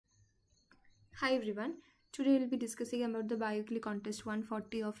Hi everyone, today we'll be discussing about the Biweekly contest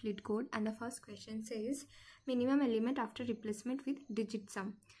 140 of Leetcode, and the first question says minimum element after replacement with digit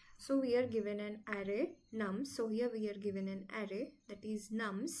sum. So we are given an array nums. So here we are given an array that is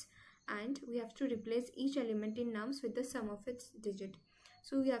nums, and we have to replace each element in nums with the sum of its digit.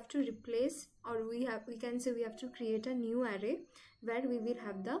 So we have to replace, or we can say we have to create a new array where we will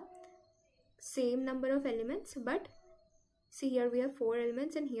have the same number of elements, but see, here we have 4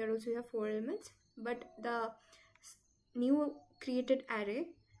 elements and here also we have 4 elements, but the new created array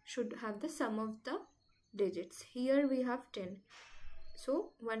should have the sum of the digits. Here we have 10.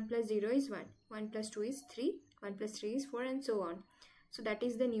 So 1 plus 0 is 1, 1 plus 2 is 3, 1 plus 3 is 4, and so on. So that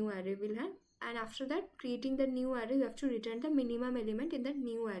is the new array we'll have. And after that, creating the new array, you have to return the minimum element in that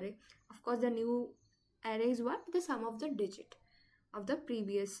new array. Of course, the new array is what? The sum of the digit of the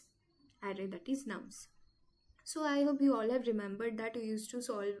previous array, that is nums. So I hope you all have remembered that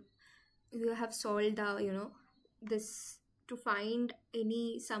you have solved the this to find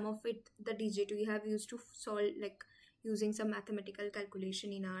any sum of it, the digit we have used to solve like using some mathematical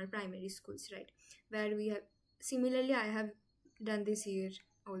calculation in our primary schools, right? Where we have similarly, I have done this here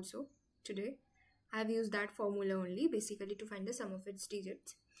also today. I have used that formula only basically to find the sum of its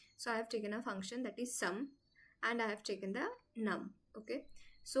digits. So I have taken a function that is sum, and I have taken the num. Okay,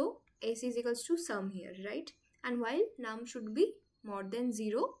 so AC is equals to sum here, right? And while num should be more than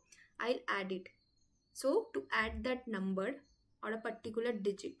 0, I'll add it. So to add that number or a particular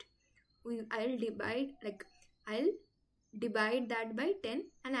digit, I'll divide that by 10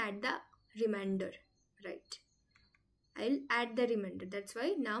 and add the remainder, right? I'll add the remainder. That's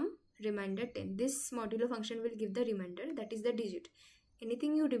why num remainder 10. This modulo function will give the remainder, that is the digit.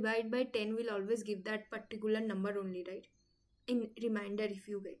 Anything you divide by 10 will always give that particular number only, right? In remainder if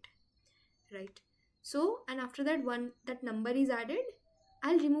you get, right? So, and after that, that number is added,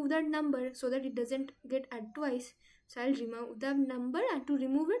 I'll remove that number so that it doesn't get added twice. So I'll remove the number, and to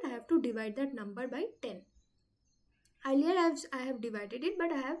remove it I have to divide that number by 10. Earlier I have divided it,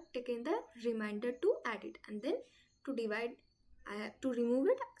 but I have taken the remainder to add it, and then to divide, I have to remove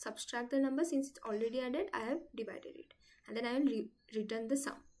it, subtract the number. Since it's already added, I have divided it, and then I will return the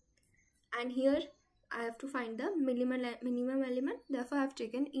sum. And here I have to find the minimum element. Therefore I have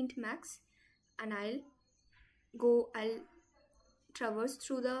taken int max, and I'll traverse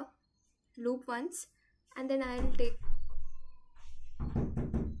through the loop once, and then I'll take.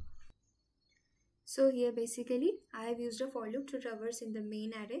 So here basically I have used a for loop to traverse in the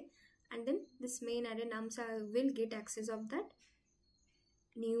main array, and then this main array nums will get access of that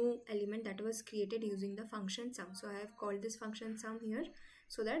new element that was created using the function sum. So I have called this function sum here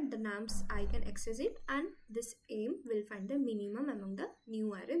so that the nums I can access it, and this aim will find the minimum among the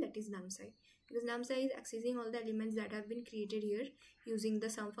new array, that is num_i. Because num_i is accessing all the elements that have been created here using the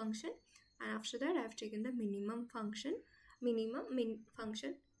sum function, and after that I have taken the min function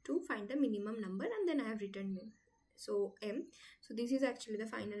to find the minimum number, and then I have returned min. So m. So this is actually the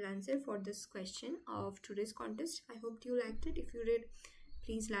final answer for this question of today's contest. I hope you liked it. If you did,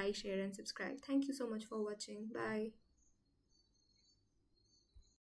 please like, share and subscribe. Thank you so much for watching. Bye.